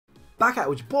back at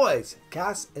with your boys,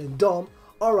 Cass and Dom.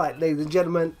 Alright, ladies and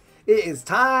gentlemen, it is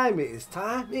time,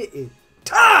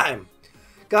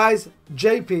 Guys,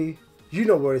 JP, you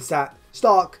know where it's at.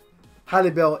 Stark,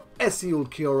 Hallibell, SE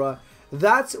Ulq.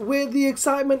 That's where the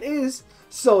excitement is.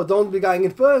 So don't be going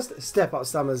in first. Step up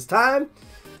Summer's time.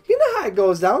 You know how it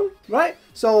goes down, right?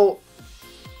 So,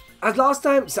 as last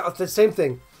time, it's the same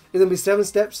thing. It's going to be 7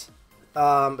 steps.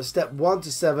 Step 1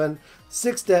 to 7.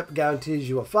 6 step guarantees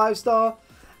you a 5-star.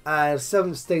 And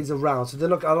 7 stays around. So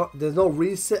there's no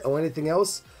reset or anything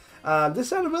else.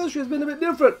 This anniversary has been a bit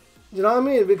different. You know what I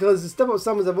mean? Because the step up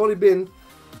summons have only been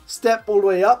step all the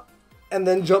way up and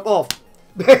then jump off.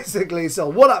 Basically. So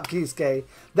what up, Kisuke?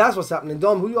 That's what's happening.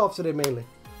 Dom, who you after today mainly?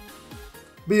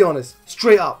 Be honest.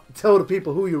 Straight up. Tell the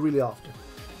people who you're really after.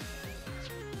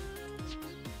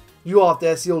 You after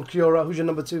SE Ulq. Who's your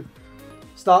number 2?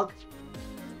 Stark?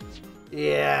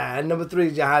 Yeah. And number 3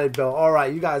 is your Hallibell.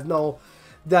 Alright, you guys know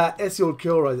that SE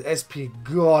Ulq is SP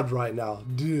God right now.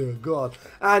 Dear God.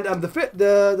 And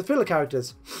the filler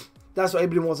characters. That's what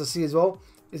everybody wants to see as well.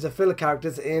 Is the filler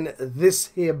characters in this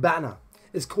here banner.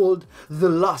 It's called The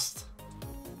Lust.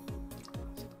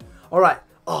 Alright.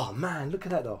 Oh man, look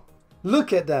at that though.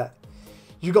 Look at that.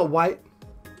 You got White.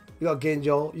 You got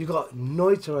Genjo. You got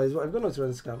Noitra as well. I've got Noitra in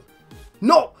this account.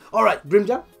 No! Alright,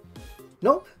 Grimjaw.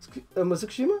 No?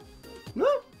 Masukshima? No?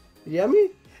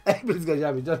 Yami? Everybody's got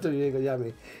Yami. Don't tell me you ain't got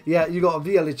Yami. Yeah, you got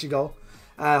Via Ichigo,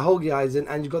 Hogi Aizen,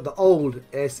 and you got the old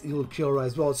SE Ulq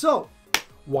as well. So,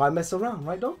 why mess around,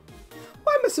 right, Dom?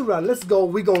 Why mess around? Let's go.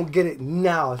 We're going to get it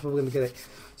now. That's what we're going to get it.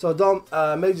 So, Dom,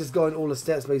 maybe just go in all the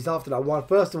steps based after that one.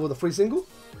 First of all, the free single.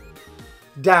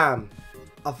 Damn.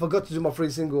 I forgot to do my free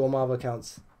single on my other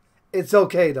accounts. It's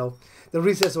okay, though. The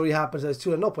recess already happened, so it's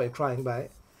 2 and no point crying about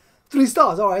it. 3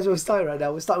 stars. All right, so we're starting right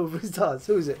now. We'll start with 3 stars.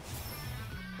 Who is it?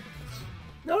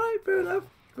 Alright, fair enough.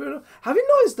 Fair enough. Have you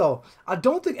noticed though? I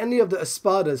don't think any of the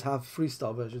Espadas have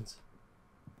 3-star versions.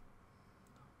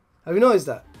 Have you noticed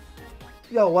that?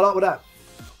 Yo, what up with that?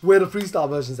 Where the 3-star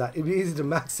versions at? It'd be easy to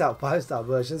max out 5-star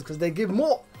versions because they give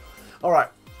more. Alright.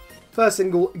 First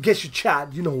single, guess your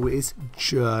Chad. You know who it is.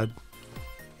 Chad.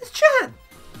 It's Chad.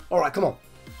 Alright, come on.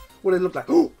 What do they look like?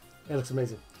 Oh, it looks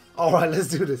amazing. Alright, let's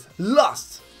do this.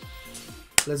 Lust.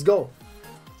 Let's go.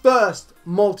 First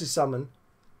multi-summon.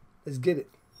 Let's get it.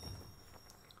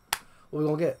 What are we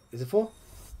going to get? Is it 4?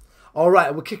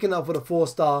 Alright, we're kicking up for the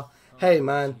 4-star. Hey,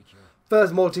 man.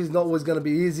 First multi is not always going to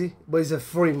be easy, but it's a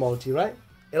free multi, right?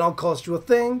 It don't cost you a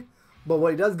thing, but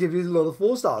what it does give you is a lot of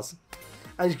 4 stars.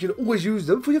 And you can always use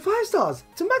them for your 5 stars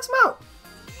to max them out.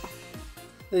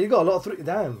 There you go. A lot of 3.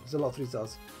 Damn, it's a lot of 3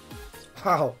 stars.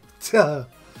 Wow. That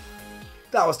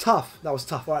was tough. That was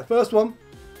tough. Alright, first one.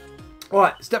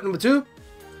 Alright, step number 2.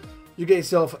 You get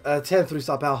yourself 10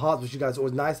 3-star power hearts, which you guys are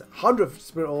always nice. 100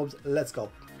 spirit orbs. Let's go.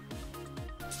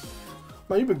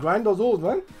 Man, you've been grinding those orbs,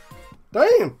 man.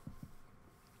 Damn.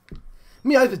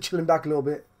 Me, I've been chilling back a little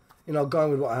bit. You know,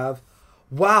 going with what I have.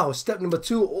 Wow, step number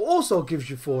 2 also gives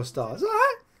you 4 stars.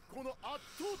 Alright.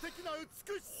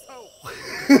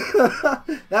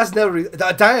 That's never...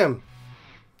 Damn.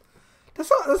 That's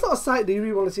not a sight that you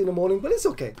really want to see in the morning, but it's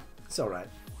okay. It's alright.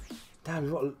 Damn,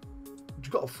 you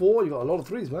got a 4, you got a lot of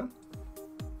 3s, man.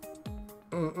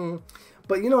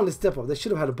 But you know, on the step up, they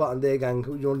should have had a button there, gang.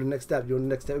 You're on the next step. You're on the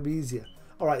next step. It'll be easier.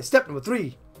 Alright, step number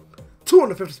 3.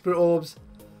 250 spirit orbs.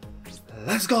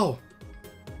 Let's go.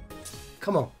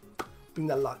 Come on. Bring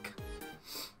that luck.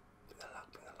 Bring that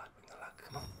luck, bring that luck, bring that luck.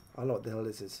 Come on. I know what the hell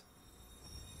this is.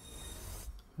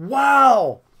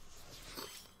 Wow.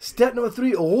 Step number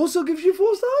 3 also gives you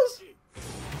 4 stars?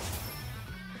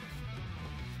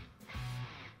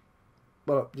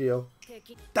 What up, Gio?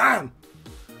 Damn!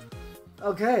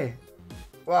 Okay.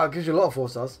 Wow, it gives you a lot of 4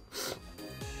 stars.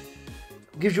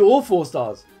 Gives you all 4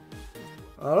 stars.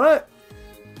 Alright.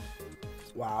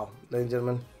 Wow, ladies and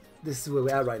gentlemen. This is where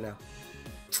we're at right now.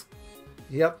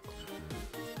 Yep.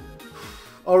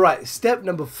 Alright, step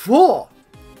number 4.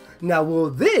 Now,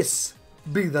 will this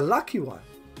be the lucky one?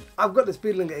 I've got this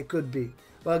feeling that it could be.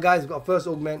 Well, guys, we've got first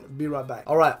augment. Be right back.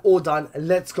 Alright, all done.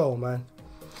 Let's go, man.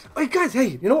 Hey guys,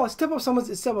 hey, you know what? Step up summons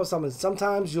is step up summons.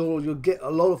 Sometimes you'll get a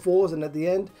lot of 4s, and at the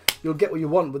end you'll get what you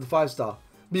want with the 5-star.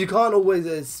 But you can't always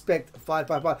expect 5,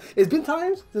 5, 5. There's been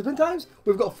times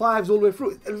we've got 5s all the way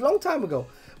through. A long time ago,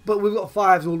 but we've got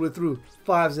 5s all the way through.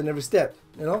 5s in every step,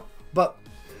 you know. But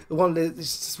one day,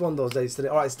 it's just one of those days today.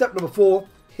 All right, step number 4.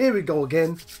 Here we go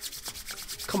again.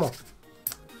 Come on,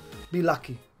 be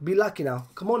lucky. Be lucky now.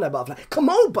 Come on now, butterfly. Come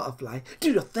on, butterfly.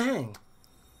 Do your thing.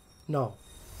 No.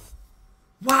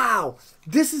 Wow,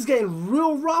 this is getting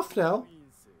real rough now.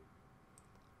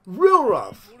 Real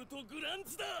rough.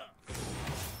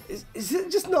 Is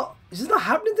it just not? Is it not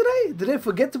happening today? Did they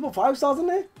forget to put 5 stars in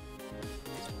there?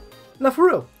 No, for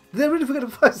real. Did they really forget to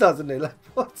put 5 stars in there? Like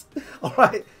what? All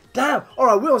right, damn. All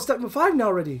right, we're on step number 5 now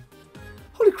already.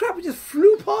 Holy crap! We just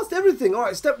flew past everything. All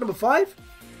right, step number 5.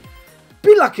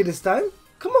 Be lucky this time.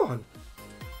 Come on.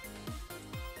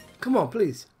 Come on,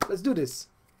 please. Let's do this.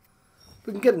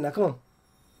 We can get it now. Come on.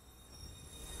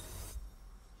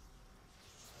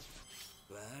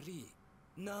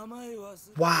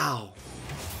 Wow.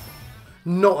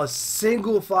 Not a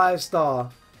single 5 star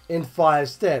in 5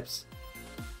 steps.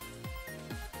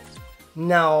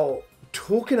 Now,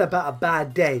 talking about a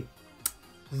bad day,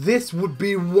 this would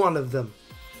be one of them.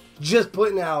 Just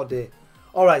putting it out there.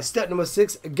 Alright, step number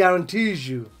 6 guarantees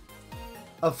you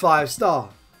a 5 star.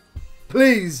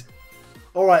 Please.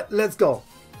 Alright, let's go.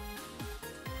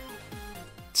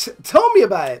 Tell me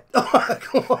about it.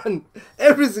 Come on.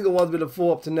 Every single one's been a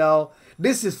 4 up to now.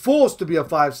 This is forced to be a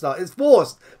 5 star. It's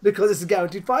forced because it's a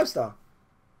guaranteed 5 star.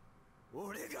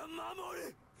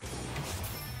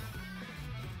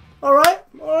 Alright,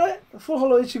 alright. Full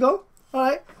hollow Ichigo.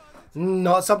 Alright.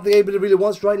 Not something anybody really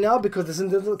wants right now because this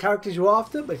isn't the characters you're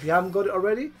after. But if you haven't got it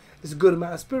already, it's a good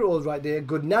amount of spirit orbs right there.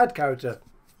 Good NAD character.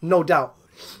 No doubt.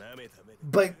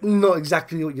 But not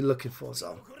exactly what you're looking for,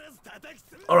 so.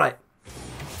 Alright.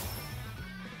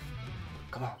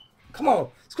 Come on. Come on.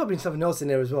 There's got to be something else in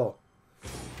there as well.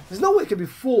 There's no way it could be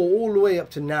 4 all the way up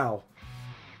to now.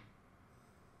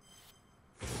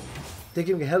 They're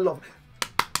giving a hell of...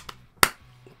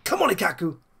 Come on,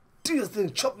 Ikaku. Do your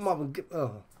thing. Chop them up and get...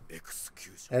 Oh.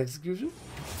 Execution?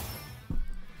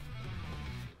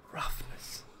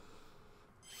 Roughness.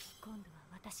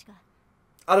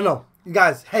 I don't know. You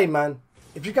guys, hey man.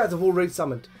 If you guys have already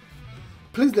summoned,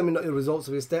 please let me know your results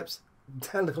of your steps.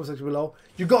 Down in the comment section below.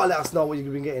 You gotta let us know what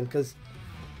you've been getting, because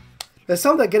there's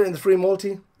some that get it in the free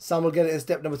multi, some will get it in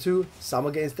step number 2, some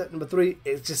will get it in step number 3.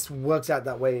 It just works out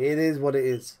that way. It is what it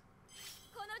is.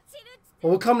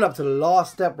 Well, we're coming up to the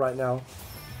last step right now,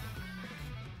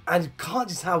 and you can't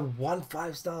just have one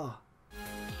 5 star.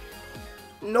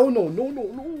 No.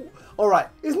 Alright,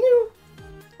 it's new.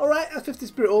 Alright, at 50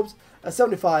 spirit orbs, at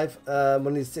 75, we'll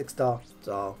need 6 star.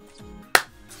 So,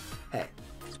 hey.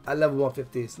 At level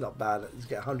 150, it's not bad. Let's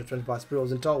get 125 spirit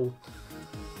orbs in total.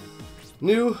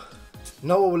 New,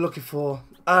 know what we're looking for.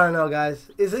 I don't know, guys.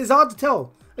 It's hard to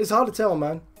tell. It's hard to tell,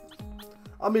 man.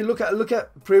 I mean, look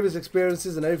at previous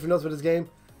experiences and everything else with this game.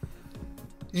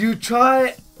 You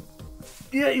try,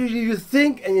 yeah, you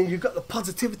think, and you got the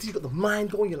positivity, you got the mind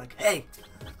going. You're like, hey,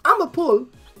 I'ma pull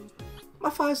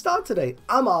my 5 star today.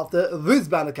 I'm after this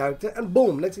banner character, and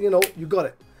boom, next thing you know, you got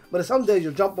it. But some days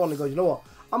you'll jump on and go, you know what?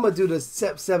 I'm gonna do this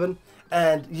step 7,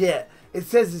 and yeah, it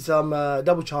says it's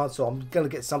double chance, so I'm gonna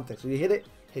get something. So you hit it,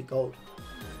 hit gold.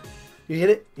 You hit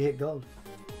it, you hit gold.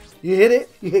 You hit it,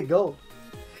 you hit gold.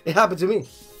 It happened to me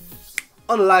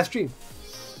on a live stream,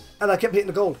 and I kept hitting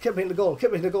the gold, kept hitting the gold,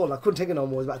 kept hitting the gold. I couldn't take it no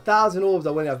more. It was about 1,000 orbs.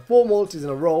 I went out 4 multis in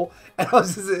a row, and I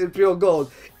was just in pure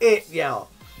gold. Yeah,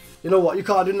 you know what? You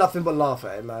can't do nothing but laugh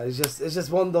at it, man. It's just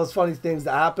one of those funny things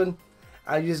that happen,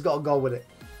 and you just gotta go with it.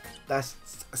 That's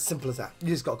as simple as that. You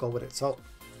just gotta go with it. So,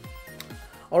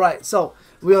 alright, so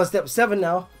we're on step 7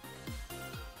 now.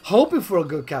 Hoping for a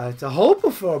good character,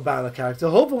 hoping for a banner character,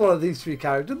 hoping one of these 3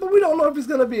 characters, but we don't know if it's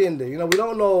gonna be in there. You know, we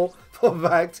don't know for a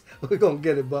fact we're gonna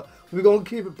get it, but we're gonna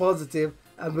keep it positive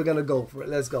and we're gonna go for it.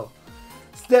 Let's go.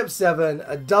 Step 7,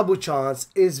 a double chance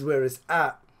is where it's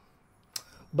at.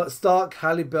 But Stark,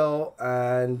 Halle Bell,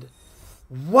 and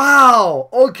wow!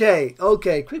 Okay,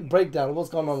 quick breakdown of what's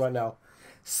going on right now.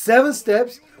 7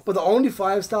 steps, but the only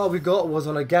 5 star we got was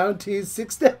on a guaranteed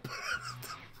 6 step.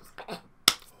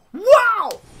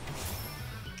 Wow!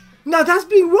 Now that's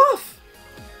being rough.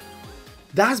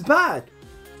 That's bad.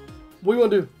 What do you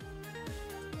want to do?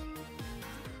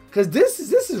 Because this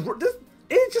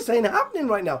it just ain't happening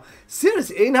right now.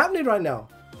 Seriously, it ain't happening right now.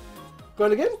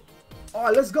 Going again?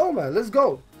 Alright, let's go, man. Let's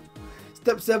go.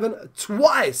 Step 7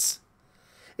 twice.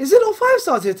 Is it all 5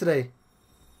 stars here today?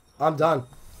 I'm done.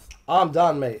 I'm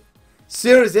done, mate.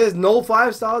 Serious, there's no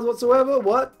 5 stars whatsoever?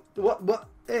 What?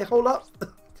 Hey, hold up.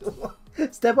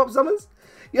 Step up summons?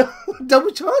 Yo,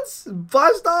 double chance?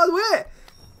 5 stars? Where?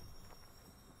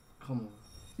 Come on.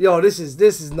 Yo, this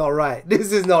is not right.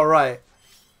 This is not right.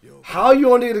 How are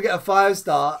you only going to get a 5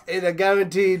 star in a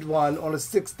guaranteed one on a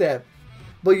 6 step,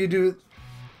 but you do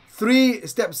 3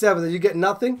 step 7 and you get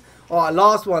nothing? Alright,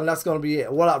 last one, that's going to be it.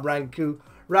 What up, Ranku?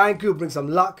 Ranku, bring some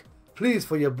luck. Please,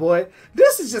 for your boy.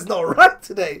 This is just not right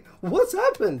today. What's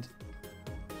happened?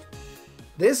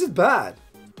 This is bad.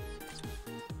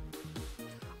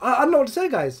 I don't know what to say,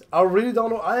 guys. I really don't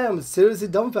know. I am seriously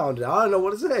dumbfounded. I don't know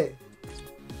what to say.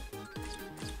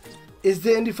 Is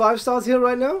there any 5 stars here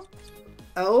right now?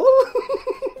 Oh,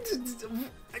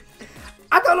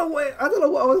 I don't know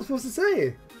what I was supposed to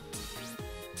say.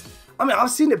 I mean,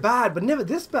 I've seen it bad, but never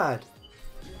this bad.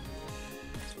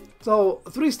 So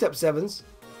 3 step 7s,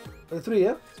 3,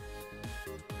 yeah.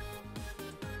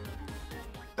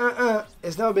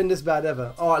 It's never been this bad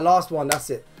ever. All right, last one. That's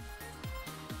it.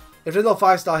 If there's no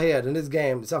 5-star here, then this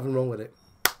game, there's something wrong with it.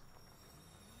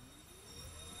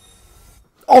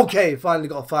 Okay, finally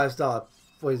got a 5-star.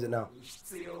 What is it now?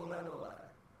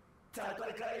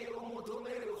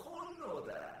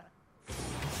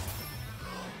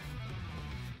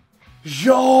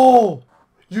 Yo!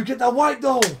 You get that white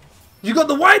though! You got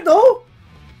the white though?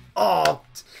 Oh,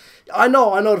 I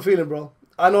know the feeling, bro.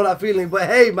 I know that feeling, but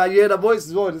hey, man, you hear that voice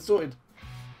as well, it's sorted.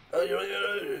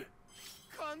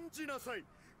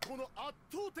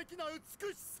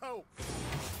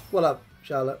 What up,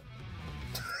 Charlotte?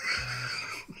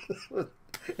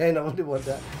 Ain't nobody want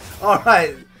that.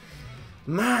 Alright.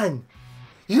 Man,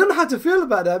 you don't know how to feel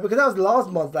about that because that was last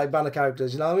month's like banner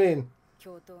characters, you know what I mean?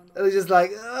 It was just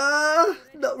like,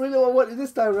 not really what I wanted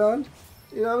this time around.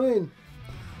 You know what I mean?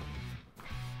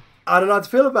 I don't know how to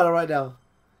feel about it right now.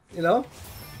 You know?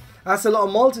 That's a lot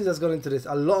of multis that's gone into this.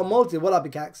 A lot of multi. What up,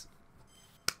 Cax?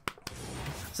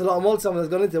 It's a lot of multi that's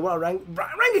gone into it. What a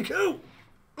Rangiku!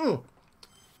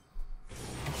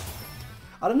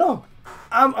 I don't know.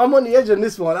 I'm on the edge on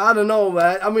this one. I don't know,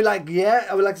 man. I mean, like, yeah.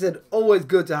 I mean, like I said, always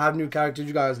good to have new characters.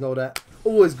 You guys know that.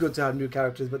 Always good to have new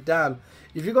characters. But damn,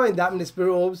 if you're going that many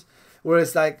spirit orbs, where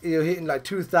it's like you're hitting like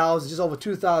 2,000, just over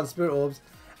 2,000 spirit orbs,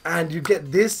 and you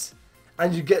get this,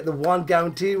 and you get the one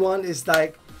guaranteed one, it's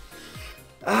like,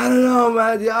 I don't know,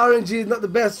 man. The RNG is not the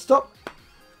best. Stop.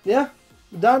 Yeah?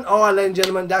 Done? Alright, ladies and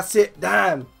gentlemen, that's it.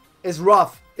 Damn. It's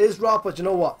rough. It's rough, but you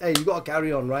know what? Hey, you got to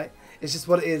carry on, right? It's just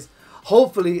what it is.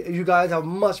 Hopefully, you guys have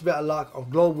much better luck on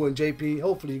Global and JP.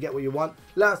 Hopefully, you get what you want.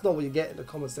 Let us know what you get in the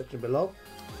comment section below.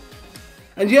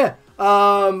 And yeah,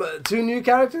 2 new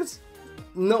characters.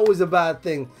 Not always a bad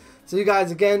thing. So you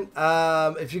guys, again,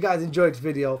 if you guys enjoyed this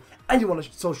video and you want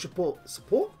to show support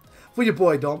for your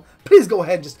boy Dom, please go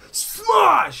ahead and just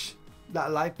smash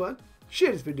that like button.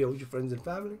 Share this video with your friends and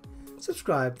family.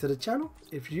 Subscribe to the channel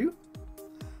if you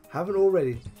haven't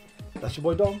already. That's your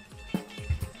boy Dom.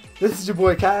 This is your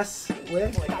boy Cass. We're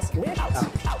out.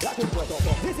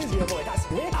 This is your boy Cass.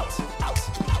 We're out.